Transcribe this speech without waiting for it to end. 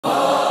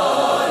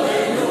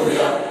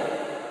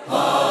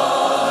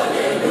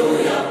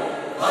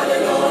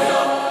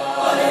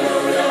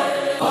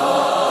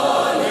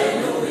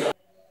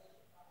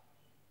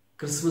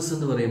Christmas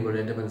എന്ന് പറയുമ്പോൾ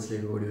എൻ്റെ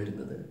മനസ്സിലേക്ക് ഓടി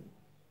വരുന്നത്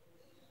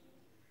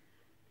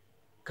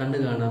കണ്ണു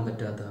കാണാൻ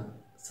പറ്റാത്ത,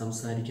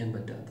 സംസാരിക്കാൻ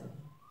പറ്റാത്ത,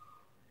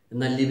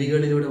 എന്നാൽ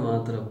ലിപികളിലൂടെ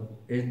മാത്രം,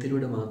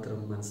 എഴുത്തിലൂടെ മാത്രം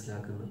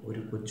മനസ്സിലാക്കുന്ന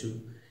ഒരു കൊച്ചു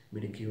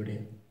മിടുക്കിയുടെ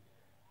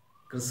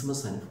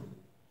ക്രിസ്മസ് അനുഭവം.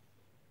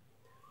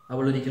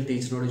 അവൾ ഒരിക്കൽ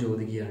ടീച്ചറിനോട്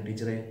ചോദിക്കുകയാണ്,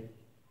 ടീച്ചറെ,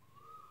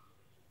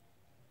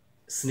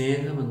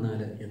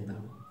 സ്നേഹമെന്നാൽ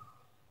എന്താണ്?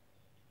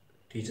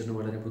 ടീച്ചറിന്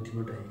വളരെ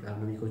ബുദ്ധിമുട്ടായി.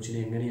 കാരണം ഈ കൊച്ചിനെ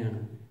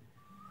എങ്ങനെയാണ്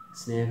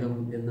സ്നേഹം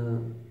എന്ന്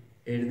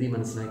എഴുതി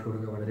മനസ്സിലാക്കി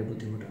കൊടുക്കുക വളരെ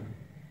ബുദ്ധിമുട്ടാണ്.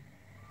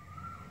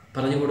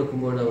 പറഞ്ഞു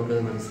കൊടുക്കുമ്പോൾ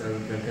അവർക്കത്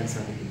മനസ്സിലാക്കി കേൾക്കാൻ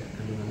സാധിക്കില്ല,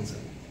 കണ്ടു കാണാൻ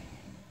സാധിക്കില്ല,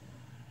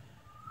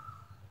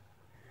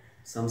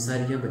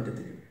 സംസാരിക്കാൻ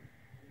പറ്റത്തില്ല.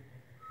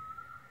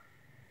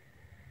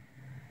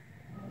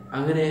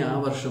 അങ്ങനെ ആ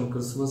വർഷം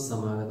ക്രിസ്മസ്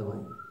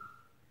സമാഗതമായി.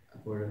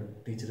 അപ്പോൾ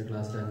ടീച്ചർ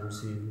ക്ലാസ്സിൽ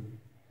അനൗൺസ് ചെയ്തു,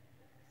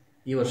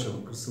 ഈ വർഷം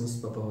ക്രിസ്മസ്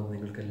പപ്പ വന്ന്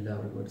നിങ്ങൾക്ക്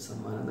എല്ലാവർക്കും ഒരു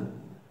സമ്മാനം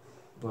നൽകും.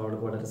 അപ്പോൾ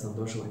അവൾക്ക് വളരെ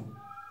സന്തോഷമായി.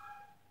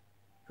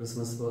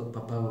 ക്രിസ്മസ്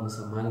പപ്പ വന്ന്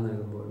സമ്മാനം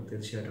നൽകുമ്പോൾ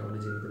തീർച്ചയായിട്ടും അവളുടെ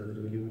ജീവിതത്തിൽ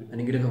അതൊരു വലിയ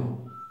അനുഗ്രഹമാണ്.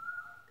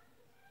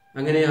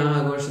 അങ്ങനെ ആ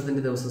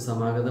ആഘോഷത്തിൻ്റെ ദിവസം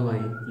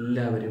സമാഗതമായി.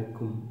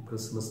 എല്ലാവർക്കും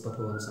ക്രിസ്മസ് പപ്പ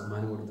വന്ന്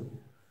സമ്മാനം കൊടുത്തു.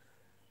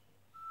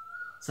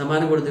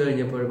 സമ്മാനം കൊടുത്തു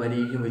കഴിഞ്ഞപ്പോൾ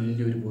മരിയയ്ക്കും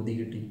വലിയൊരു പൊതി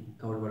കിട്ടി.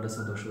 അവൾ വളരെ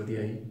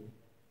സന്തോഷവതിയായി.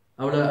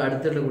 അവൾ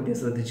അടുത്തുള്ള കുട്ടിയെ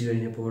ശ്രദ്ധിച്ചു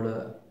കഴിഞ്ഞപ്പോൾ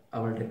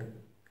അവളുടെ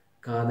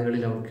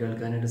കാതുകളിൽ അവൾ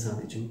കേൾക്കാനായിട്ട്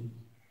സാധിച്ചു.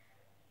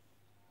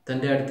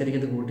 തൻ്റെ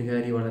അടുത്തിരിക്കുന്ന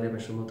കൂട്ടുകാരി വളരെ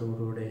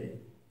വിഷമത്തോടുകൂടെ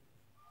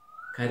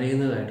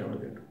കരയുന്നതായിട്ട് അവൾ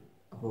കേട്ടു.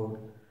 അപ്പോൾ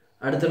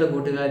അടുത്തുള്ള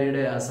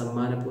കൂട്ടുകാരിയുടെ ആ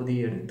സമ്മാനപ്പൊതി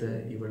എടുത്ത്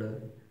ഇവൾ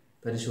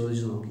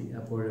പരിശോധിച്ച് നോക്കി.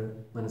 അപ്പോൾ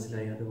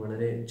മനസ്സിലായി അത്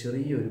വളരെ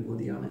ചെറിയൊരു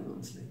പൊതിയാണെന്ന്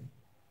മനസ്സിലായി.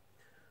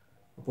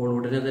 അപ്പോൾ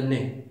ഉടനെ തന്നെ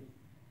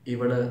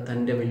ഇവൾ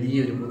തൻ്റെ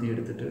വലിയൊരു പൊതി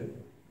എടുത്തിട്ട്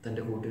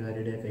തൻ്റെ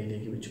കൂട്ടുകാരിയുടെ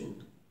കയ്യിലേക്ക് വെച്ചു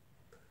കൊടുത്തു.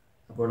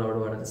 അപ്പോൾ അവൾ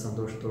വളരെ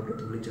സന്തോഷത്തോടെ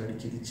തുള്ളിച്ചാടി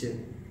ചിരിച്ച്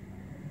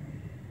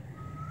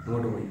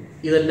അങ്ങോട്ട് പോയി.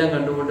 ഇതെല്ലാം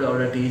കണ്ടുകൊണ്ട്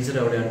അവളുടെ ടീച്ചർ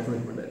അവിടെ അടുത്ത്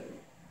നിൽപ്പുണ്ടായിരുന്നു.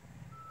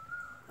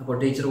 അപ്പോൾ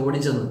ടീച്ചർ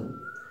ഓടിച്ചെന്ന്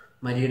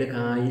മരിയയുടെ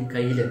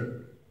കയ്യിൽ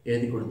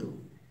എഴുതി കൊടുത്തു,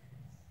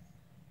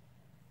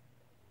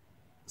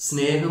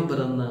 സ്നേഹം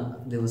പിറന്ന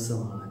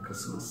ദിവസമാണ്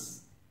ക്രിസ്മസ്.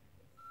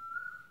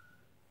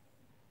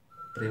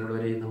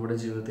 പ്രിയമുള്ളവരെ, നമ്മുടെ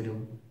ജീവിതത്തിലും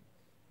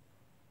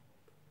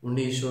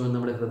ഉണ്ണീശോ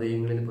നമ്മുടെ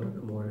ഹൃദയങ്ങളിൽ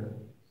പിറക്കുമ്പോൾ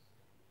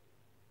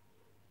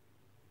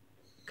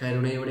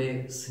കരുണയുടെ,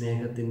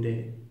 സ്നേഹത്തിൻ്റെ,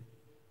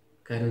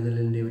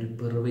 കരുതലിൻ്റെ ഒരു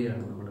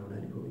പിറവിയാണ് നമ്മളിവിടെ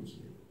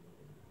അനുഭവിക്കുക.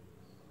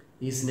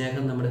 ഈ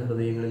സ്നേഹം നമ്മുടെ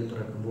ഹൃദയങ്ങളിൽ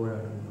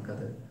പിറക്കുമ്പോഴാണ്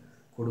നമുക്കത്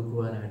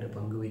കൊടുക്കുവാനായിട്ട്,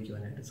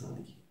 പങ്കുവയ്ക്കുവാനായിട്ട്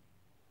സാധിക്കും.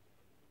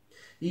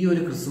 ഈ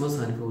ഒരു ക്രിസ്മസ്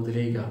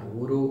അനുഭവത്തിലേക്കാണ്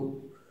ഓരോ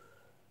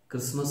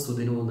ക്രിസ്മസ്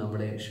സുദിനവും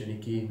നമ്മളെ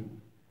ക്ഷണിക്കുകയും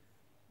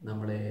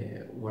നമ്മളെ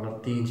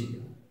വളർത്തുകയും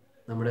ചെയ്യും.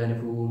 നമ്മുടെ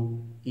അനുഭവവും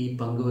ഈ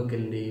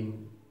പങ്കുവെക്കലിൻ്റെയും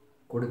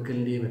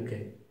കൊടുക്കലിൻ്റെയും ഒക്കെ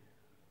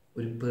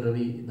ഒരു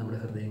പിറവി നമ്മുടെ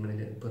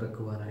ഹൃദയങ്ങളിൽ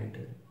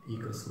പിറക്കുവാനായിട്ട് ഈ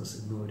ക്രിസ്മസ്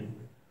ഇന്നും ഒരു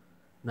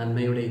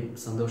നന്മയുടെയും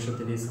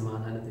സന്തോഷത്തിൻ്റെയും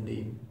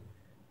സമാധാനത്തിൻ്റെയും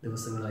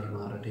ദിവസങ്ങളായി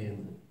മാറട്ടെ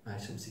എന്ന്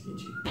ആശംസിക്കുകയും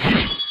ചെയ്യും.